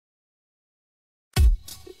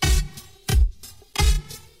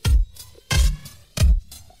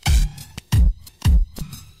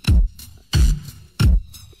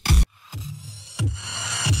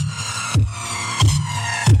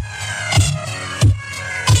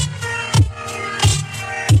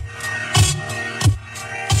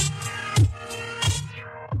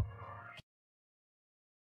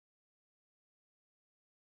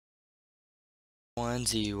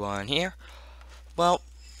Z1 here. Well,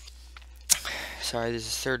 sorry, this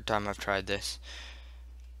is the third time I've tried this.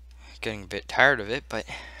 Getting a bit tired of it, but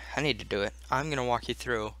I need to do it. I'm going to walk you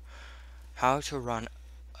through how to run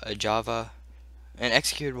an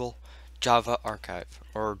executable Java archive,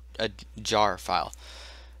 or a jar file.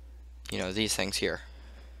 You know, these things here.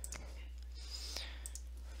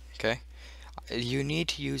 Okay? You need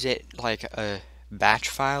to use it like a batch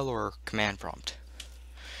file or command prompt.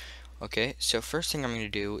 Okay, so first thing I'm going to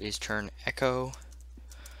do is turn echo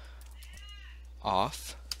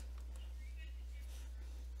off.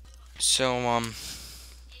 So,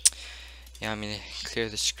 yeah, I'm going to clear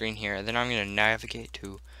the screen here, and then I'm going to navigate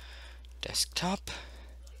to desktop,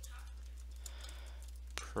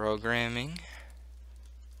 programming,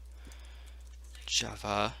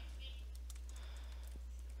 Java,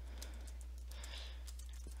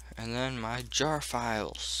 and then my jar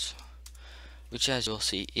files, which, as you'll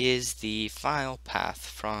see, is the file path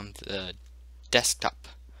from the desktop.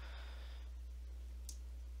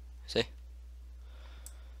 See?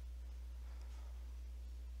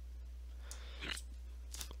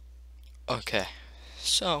 Okay,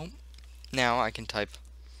 so now I can type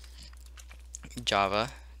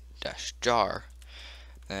java-jar,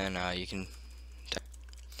 then you can type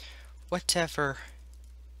whatever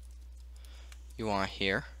you want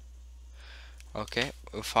here. Okay,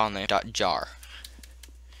 file name .jar.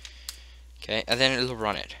 Okay, and then it'll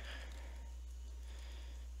run it.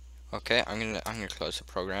 Okay, I'm gonna close the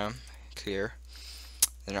program, clear.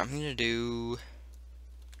 Then I'm gonna do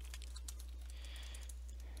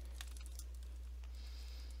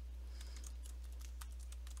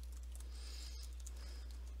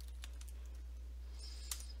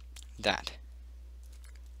that.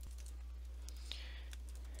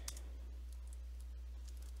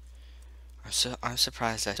 I'm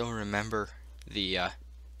surprised I don't remember the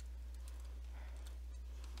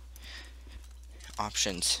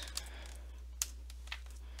options.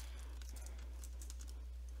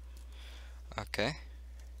 Okay.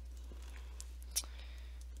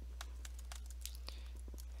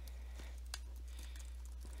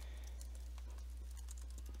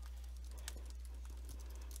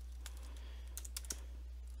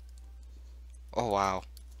 Oh wow.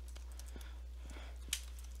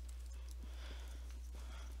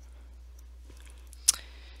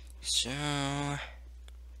 So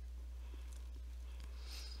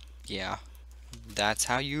yeah, that's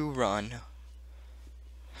how you run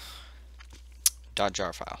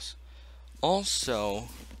 .jar files. Also,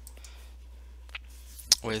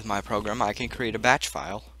 with my program, I can create a batch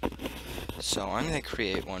file. So I'm going to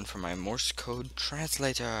create one for my Morse code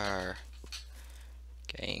translator.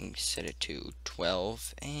 Okay, set it to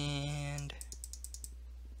 12 and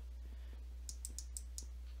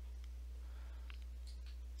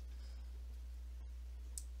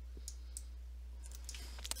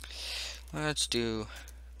let's do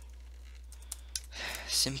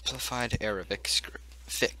simplified Arabic script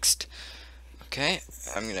fixed. Okay,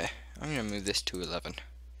 I'm gonna move this to 11.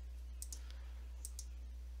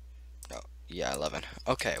 Oh, yeah, 11.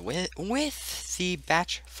 Okay, with the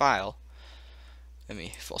batch file, let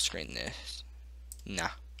me full screen this.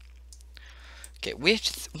 Nah. Okay,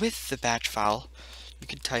 with the batch file, you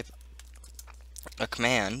can type a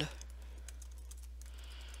command.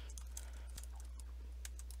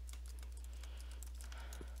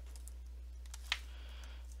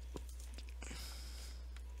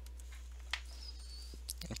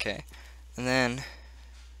 Okay, and then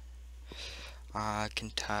I can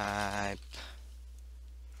type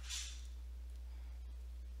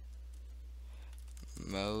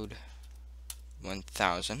mode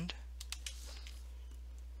 1000.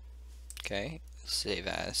 Okay, save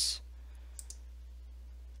as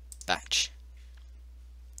batch.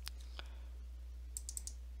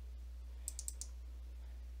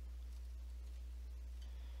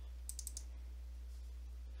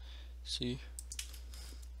 See,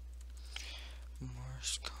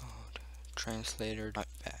 Morse code translator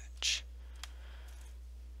 .batch.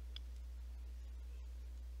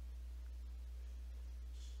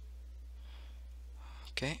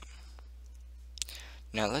 Okay.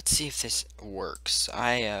 Now let's see if this works.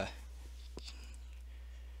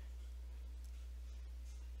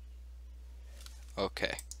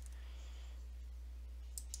 Okay.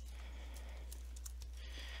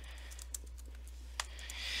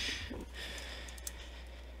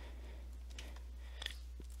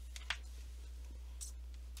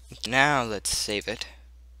 Now let's save it.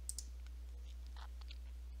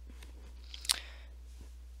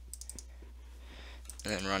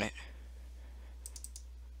 And then run it.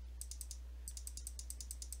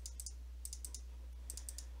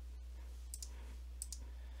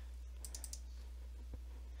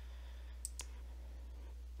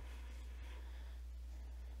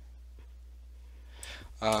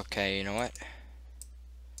 Okay, you know what?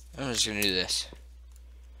 I'm just gonna do this.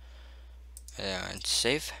 And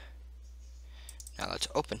save. Now let's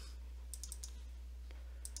open.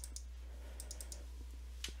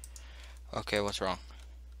 Okay, what's wrong?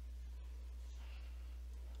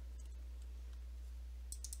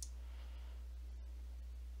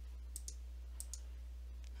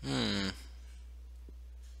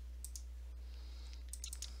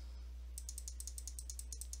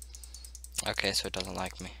 Okay, so it doesn't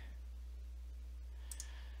like me.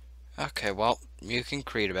 Okay, well, you can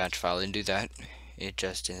create a batch file and do that. It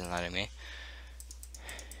just isn't letting me.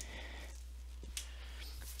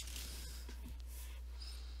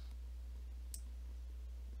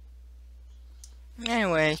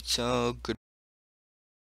 Anyway, so good.